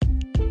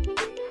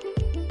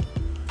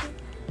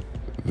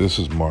This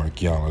is Mark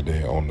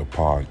Yaladay on the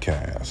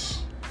podcast,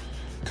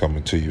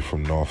 coming to you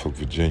from Norfolk,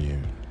 Virginia,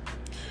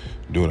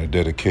 doing a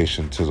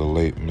dedication to the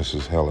late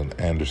Mrs. Helen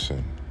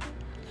Anderson.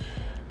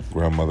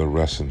 Grandmother,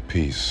 rest in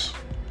peace.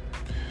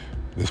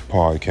 This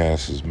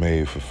podcast is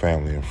made for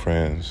family and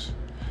friends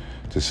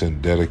to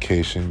send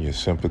dedication, your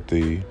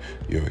sympathy,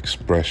 your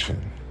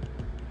expression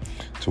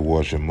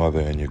towards your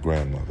mother and your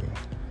grandmother.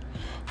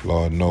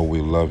 Lord, know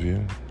we love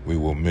you. We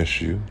will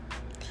miss you.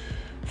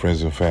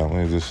 Friends and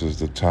family, this is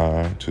the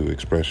time to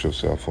express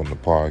yourself on the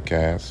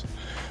podcast.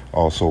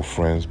 Also,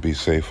 friends, be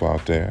safe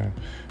out there.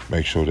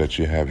 Make sure that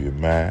you have your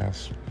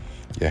mask,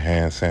 your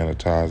hand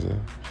sanitizer.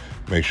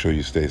 Make sure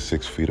you stay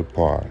 6 feet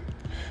apart.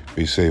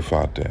 Be safe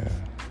out there.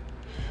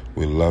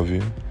 We love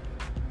you.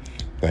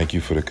 Thank you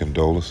for the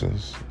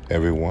condolences,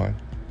 everyone.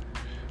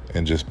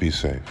 And just be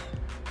safe.